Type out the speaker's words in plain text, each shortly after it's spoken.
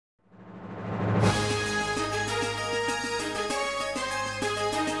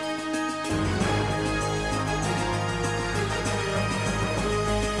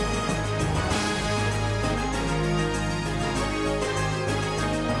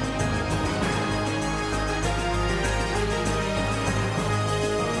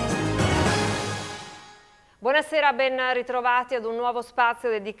Buonasera, ben ritrovati ad un nuovo spazio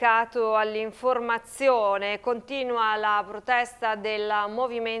dedicato all'informazione. Continua la protesta del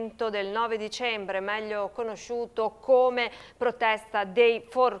movimento del 9 dicembre, meglio conosciuto come protesta dei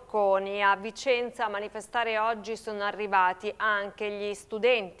forconi. A Vicenza a manifestare oggi sono arrivati anche gli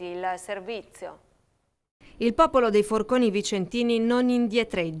studenti, il servizio. Il popolo dei forconi vicentini non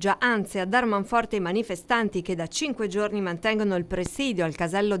indietreggia, anzi a dar manforte ai manifestanti che da 5 giorni mantengono il presidio al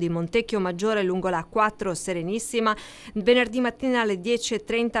casello di Montecchio Maggiore lungo la A4 Serenissima. Venerdì mattina alle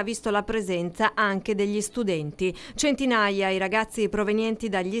 10:30 ha visto la presenza anche degli studenti. Centinaia i ragazzi provenienti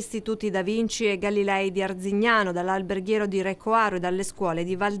dagli istituti Da Vinci e Galilei di Arzignano, dall'alberghiero di Recoaro e dalle scuole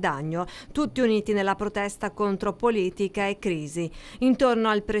di Valdagno, tutti uniti nella protesta contro politica e crisi. Intorno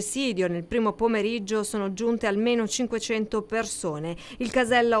al presidio nel primo pomeriggio sono giunte almeno 500 persone. Il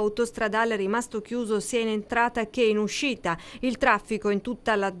casello autostradale è rimasto chiuso sia in entrata che in uscita. Il traffico in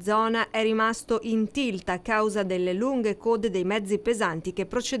tutta la zona è rimasto in tilt a causa delle lunghe code dei mezzi pesanti che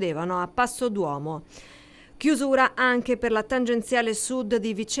procedevano a passo d'uomo. Chiusura anche per la tangenziale sud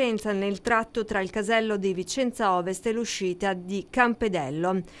di Vicenza nel tratto tra il casello di Vicenza Ovest e l'uscita di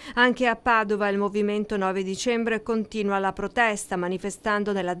Campedello. Anche a Padova il movimento 9 dicembre continua la protesta,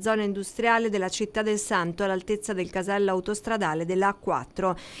 manifestando nella zona industriale della Città del Santo all'altezza del casello autostradale della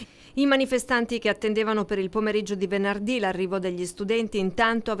A4. I manifestanti che attendevano per il pomeriggio di venerdì l'arrivo degli studenti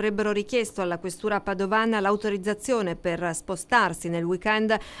intanto avrebbero richiesto alla questura padovana l'autorizzazione per spostarsi nel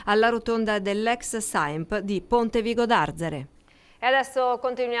weekend alla rotonda dell'ex Saimp di Ponte Vigo d'Arzere. E adesso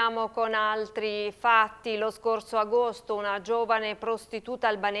continuiamo con altri fatti. Lo scorso agosto una giovane prostituta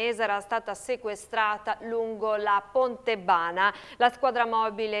albanese era stata sequestrata lungo la Pontebana. La squadra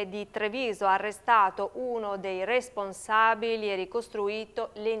mobile di Treviso ha arrestato uno dei responsabili e ricostruito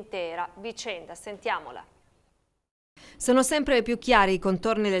l'intera vicenda. Sentiamola. Sono sempre più chiari i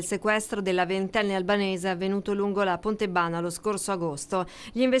contorni del sequestro della ventenne albanese avvenuto lungo la Pontebana lo scorso agosto.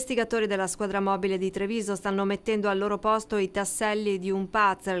 Gli investigatori della squadra mobile di Treviso stanno mettendo al loro posto i tasselli di un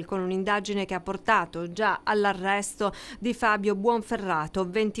puzzle con un'indagine che ha portato già all'arresto di Fabio Buonferrato,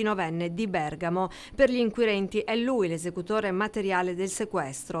 29enne di Bergamo. Per gli inquirenti è lui l'esecutore materiale del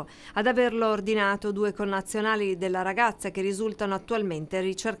sequestro. Ad averlo ordinato 2 connazionali della ragazza che risultano attualmente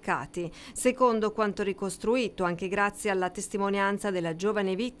ricercati. Secondo quanto ricostruito, anche grazie alla testimonianza della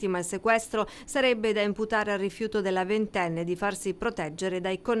giovane vittima, il sequestro sarebbe da imputare al rifiuto della ventenne di farsi proteggere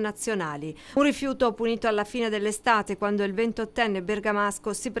dai connazionali. Un rifiuto punito alla fine dell'estate, quando il 28enne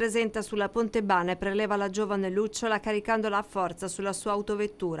bergamasco si presenta sulla Pontebana e preleva la giovane lucciola caricandola a forza sulla sua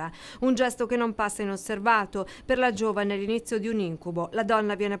autovettura. Un gesto che non passa inosservato. Per la giovane l'inizio di un incubo. La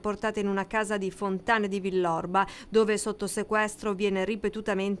donna viene portata in una casa di Fontane di Villorba, dove sotto sequestro viene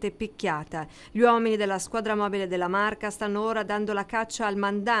ripetutamente picchiata. Gli uomini della squadra mobile della Marca stanno ora dando la caccia al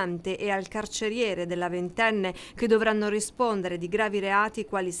mandante e al carceriere della ventenne, che dovranno rispondere di gravi reati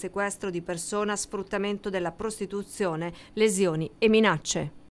quali sequestro di persona, sfruttamento della prostituzione, lesioni e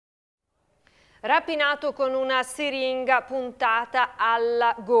minacce. Rapinato con una siringa puntata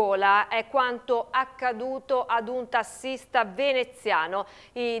alla gola è quanto accaduto ad un tassista veneziano.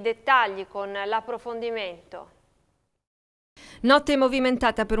 I dettagli con l'approfondimento. Notte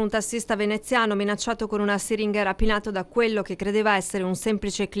movimentata per un tassista veneziano minacciato con una siringa e rapinato da quello che credeva essere un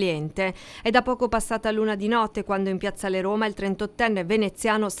semplice cliente. È da poco passata l'una di notte quando in piazzale Roma il 38enne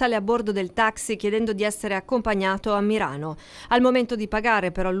veneziano sale a bordo del taxi chiedendo di essere accompagnato a Milano. Al momento di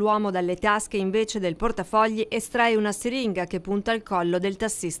pagare però l'uomo dalle tasche invece del portafogli estrae una siringa che punta al collo del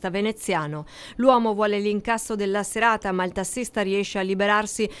tassista veneziano. L'uomo vuole l'incasso della serata, ma il tassista riesce a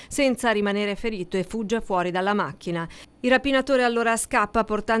liberarsi senza rimanere ferito e fugge fuori dalla macchina. Il rapinatore allora scappa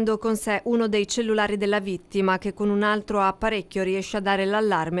portando con sé uno dei cellulari della vittima, che con un altro apparecchio riesce a dare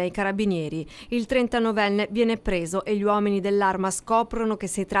l'allarme ai carabinieri. Il 39enne viene preso e gli uomini dell'arma scoprono che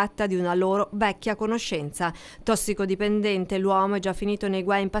si tratta di una loro vecchia conoscenza. Tossicodipendente, l'uomo è già finito nei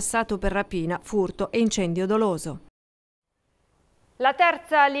guai in passato per rapina, furto e incendio doloso. La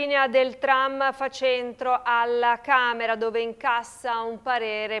terza linea del tram fa centro alla Camera, dove incassa un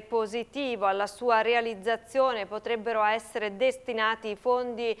parere positivo. Alla sua realizzazione potrebbero essere destinati i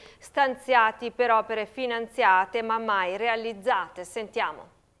fondi stanziati per opere finanziate ma mai realizzate.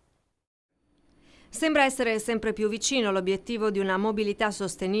 Sentiamo. Sembra essere sempre più vicino l'obiettivo di una mobilità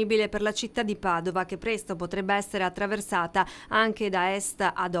sostenibile per la città di Padova, che presto potrebbe essere attraversata anche da est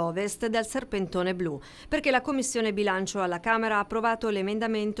ad ovest dal serpentone blu, perché la Commissione Bilancio alla Camera ha approvato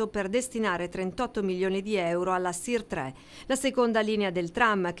l'emendamento per destinare 38 milioni di euro alla SIR 3, la seconda linea del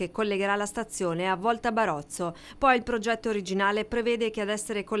tram che collegherà la stazione a Volta Barozzo. Poi il progetto originale prevede che ad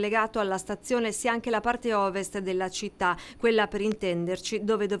essere collegato alla stazione sia anche la parte ovest della città, quella per intenderci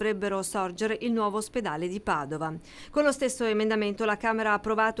dove dovrebbero sorgere il nuovo ospedale di Padova. Con lo stesso emendamento la Camera ha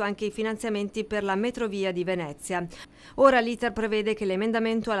approvato anche i finanziamenti per la metrovia di Venezia. Ora l'iter prevede che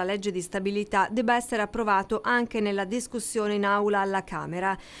l'emendamento alla legge di stabilità debba essere approvato anche nella discussione in aula alla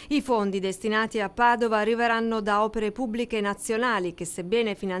Camera. I fondi destinati a Padova arriveranno da opere pubbliche nazionali che,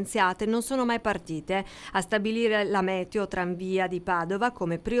 sebbene finanziate, non sono mai partite. A stabilire la meteo tranvia di Padova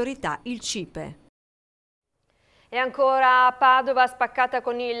come priorità il CIPE. E ancora a Padova, spaccata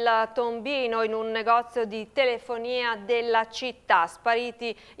con il tombino in un negozio di telefonia della città,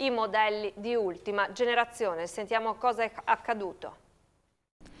 spariti i modelli di ultima generazione. Sentiamo cosa è accaduto.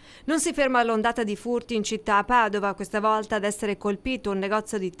 Non si ferma l'ondata di furti in città a Padova, questa volta ad essere colpito un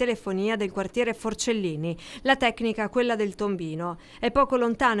negozio di telefonia del quartiere Forcellini. La tecnica quella del tombino. È poco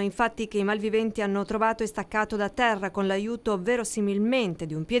lontano infatti che i malviventi hanno trovato e staccato da terra con l'aiuto verosimilmente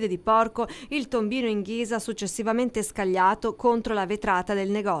di un piede di porco il tombino in ghisa successivamente scagliato contro la vetrata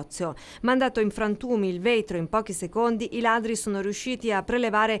del negozio. Mandato in frantumi il vetro in pochi secondi, i ladri sono riusciti a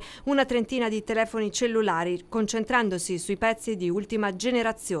prelevare una trentina di telefoni cellulari, concentrandosi sui pezzi di ultima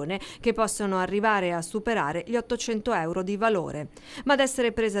generazione che possono arrivare a superare gli 800 euro di valore. Ma ad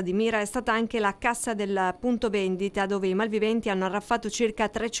essere presa di mira è stata anche la cassa del punto vendita, dove i malviventi hanno arraffato circa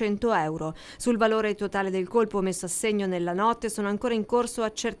 300 euro. Sul valore totale del colpo messo a segno nella notte sono ancora in corso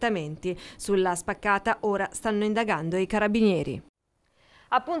accertamenti. Sulla spaccata ora stanno indagando i carabinieri.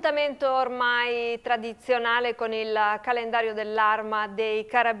 Appuntamento ormai tradizionale con il calendario dell'Arma dei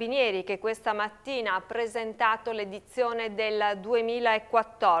Carabinieri, che questa mattina ha presentato l'edizione del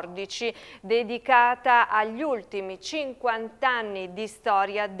 2014 dedicata agli ultimi 50 anni di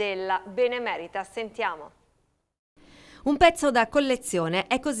storia della Benemerita. Sentiamo. Un pezzo da collezione,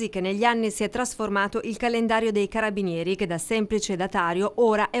 è così che negli anni si è trasformato il calendario dei Carabinieri, che da semplice datario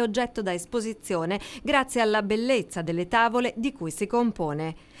ora è oggetto da esposizione grazie alla bellezza delle tavole di cui si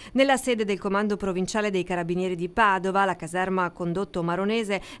compone. Nella sede del Comando Provinciale dei Carabinieri di Padova, la caserma Condotto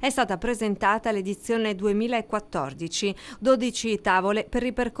Maronese, è stata presentata l'edizione 2014, 12 tavole per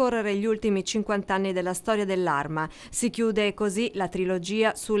ripercorrere gli ultimi 50 anni della storia dell'Arma. Si chiude così la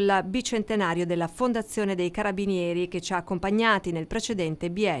trilogia sul bicentenario della Fondazione dei Carabinieri che ci ha accompagnati nel precedente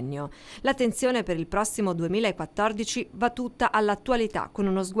biennio. L'attenzione per il prossimo 2014 va tutta all'attualità, con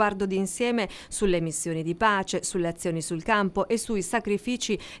uno sguardo d'insieme sulle missioni di pace, sulle azioni sul campo e sui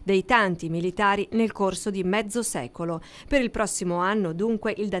sacrifici dei tanti militari nel corso di mezzo secolo. Per il prossimo anno,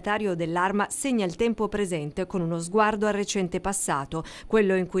 dunque, il datario dell'Arma segna il tempo presente con uno sguardo al recente passato,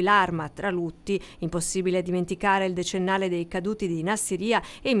 quello in cui l'Arma, tra lutti, impossibile dimenticare il decennale dei caduti di Nassiria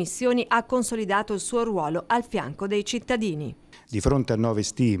e missioni, ha consolidato il suo ruolo al fianco dei cittadini. Di fronte a nuove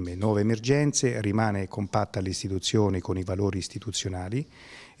stime, nuove emergenze, rimane compatta l'istituzione con i valori istituzionali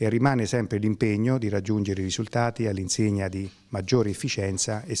e rimane sempre l'impegno di raggiungere i risultati all'insegna di maggiore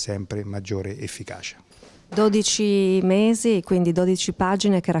efficienza e sempre maggiore efficacia. 12 mesi, quindi 12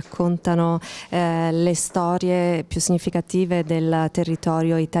 pagine che raccontano le storie più significative del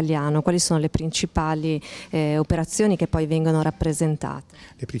territorio italiano. Quali sono le principali operazioni che poi vengono rappresentate?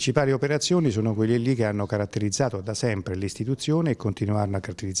 Le principali operazioni sono quelle lì che hanno caratterizzato da sempre l'istituzione e continueranno a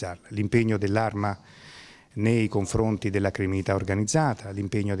caratterizzarla. L'impegno dell'Arma nei confronti della criminalità organizzata,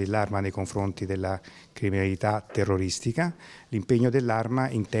 l'impegno dell'Arma nei confronti della criminalità terroristica, l'impegno dell'Arma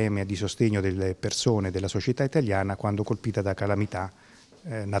in tema di sostegno delle persone, della società italiana quando colpita da calamità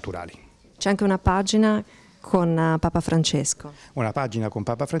naturali. C'è anche una pagina con Papa Francesco. Una pagina con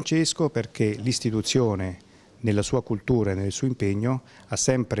Papa Francesco perché l'istituzione nella sua cultura e nel suo impegno ha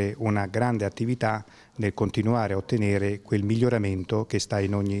sempre una grande attività nel continuare a ottenere quel miglioramento che sta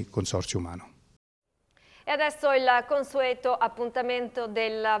in ogni consorzio umano. E adesso il consueto appuntamento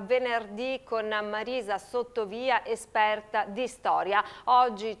del venerdì con Marisa Sottovia, esperta di storia.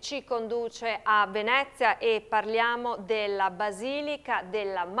 Oggi ci conduce a Venezia e parliamo della Basilica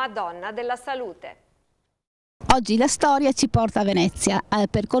della Madonna della Salute. Oggi la storia ci porta a Venezia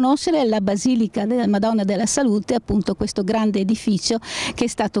per conoscere la Basilica della Madonna della Salute, appunto questo grande edificio che è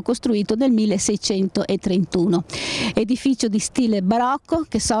stato costruito nel 1631. Edificio di stile barocco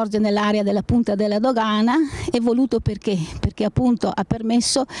che sorge nell'area della Punta della Dogana, è voluto perché appunto ha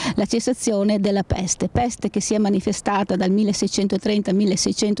permesso la cessazione della peste che si è manifestata dal 1630 al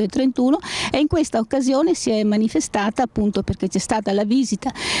 1631 e in questa occasione si è manifestata appunto perché c'è stata la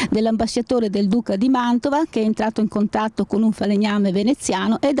visita dell'ambasciatore del Duca di Mantova che è entrato in contatto con un falegname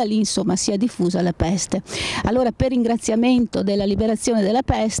veneziano e da lì insomma si è diffusa la peste. Allora, per ringraziamento della liberazione della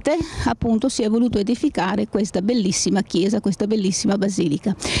peste, appunto si è voluto edificare questa bellissima chiesa, questa bellissima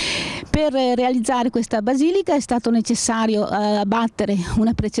basilica. Per realizzare questa basilica è stato necessario abbattere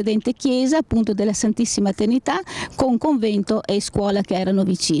una precedente chiesa, appunto della Santissima Trinità, con convento e scuola che erano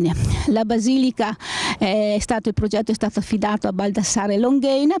vicine. La basilica il progetto è stato affidato a Baldassare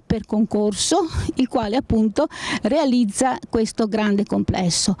Longhena per concorso, il quale appunto realizza questo grande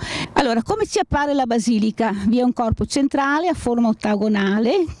complesso. Allora, come ci appare la basilica? Vi è un corpo centrale a forma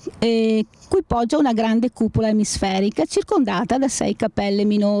ottagonale cui poggia una grande cupola emisferica circondata da 6 cappelle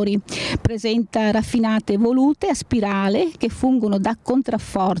minori. Presenta raffinate volute a spirale che fungono da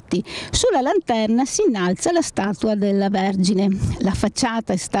contrafforti. Sulla lanterna si innalza la statua della Vergine. La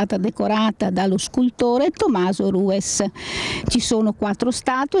facciata è stata decorata dallo scultore Tommaso Rues. Ci sono 4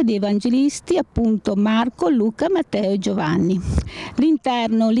 statue di evangelisti, appunto Marco, Luca, Matteo e Giovanni.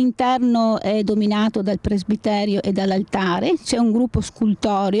 L'interno è dominato dal presbiterio e dall'altare. C'è un gruppo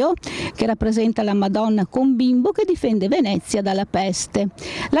scultoreo che rappresenta la Madonna con bimbo che difende Venezia dalla peste.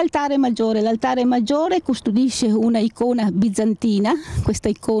 L'altare maggiore custodisce una icona bizantina. Questa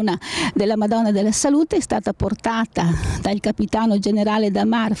icona della Madonna della Salute è stata portata dal capitano generale da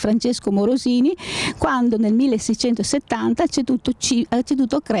Mar Francesco Morosini quando nel 1670 ha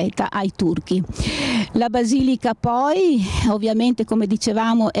ceduto Creta ai turchi. La basilica poi, ovviamente come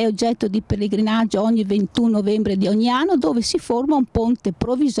dicevamo, è oggetto di pellegrinaggio ogni 21 novembre di ogni anno, dove si forma un ponte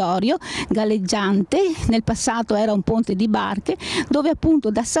provvisorio galleggiante. Nel passato era un ponte di barche, dove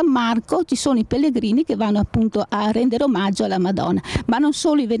appunto da San Marco ci sono i pellegrini che vanno appunto a rendere omaggio alla Madonna. Ma non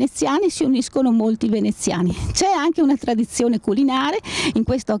solo i veneziani, si uniscono molti veneziani. C'è anche una tradizione culinaria. In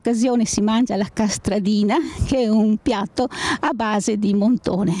questa occasione si mangia la castradina, che è un piatto a base di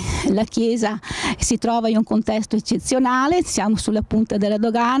montone. La chiesa si trova in un contesto eccezionale, siamo sulla punta della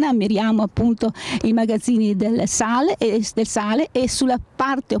dogana, ammiriamo appunto i magazzini del sale e sulla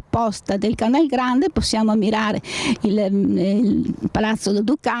parte opposta del Canal Grande possiamo ammirare il Palazzo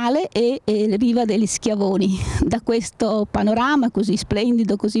Ducale e Riva degli Schiavoni. Da questo panorama così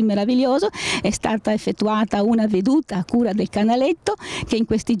splendido, così meraviglioso, è stata effettuata una veduta a cura del canaletto che in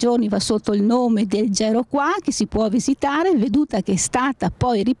questi giorni va sotto il nome del Gero Qua, che si può visitare, veduta che è stata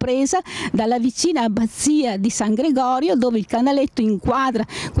poi ripresa dalla vicina abbazia di San Gregorio, dove il canaletto inquadra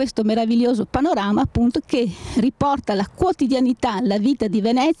questo meraviglioso panorama appunto che riporta la quotidianità, la vita di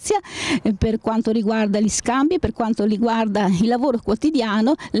Venezia per quanto riguarda gli scambi, per quanto riguarda il lavoro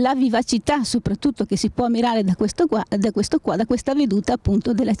quotidiano, la vivacità soprattutto che si può ammirare da questa veduta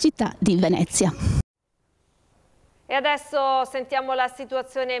appunto della città di Venezia. E adesso sentiamo la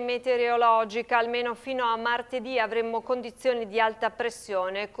situazione meteorologica. Almeno fino a martedì avremo condizioni di alta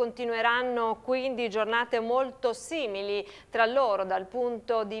pressione. Continueranno quindi giornate molto simili tra loro dal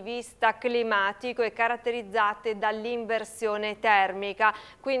punto di vista climatico e caratterizzate dall'inversione termica.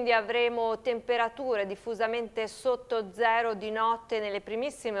 Quindi avremo temperature diffusamente sotto zero di notte nelle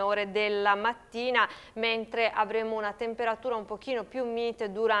primissime ore della mattina, mentre avremo una temperatura un pochino più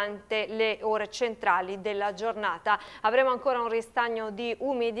mite durante le ore centrali della giornata. Avremo ancora un ristagno di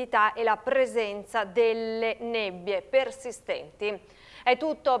umidità e la presenza delle nebbie persistenti. È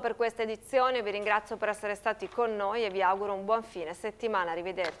tutto per questa edizione, vi ringrazio per essere stati con noi e vi auguro un buon fine settimana.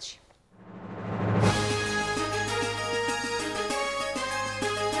 Arrivederci.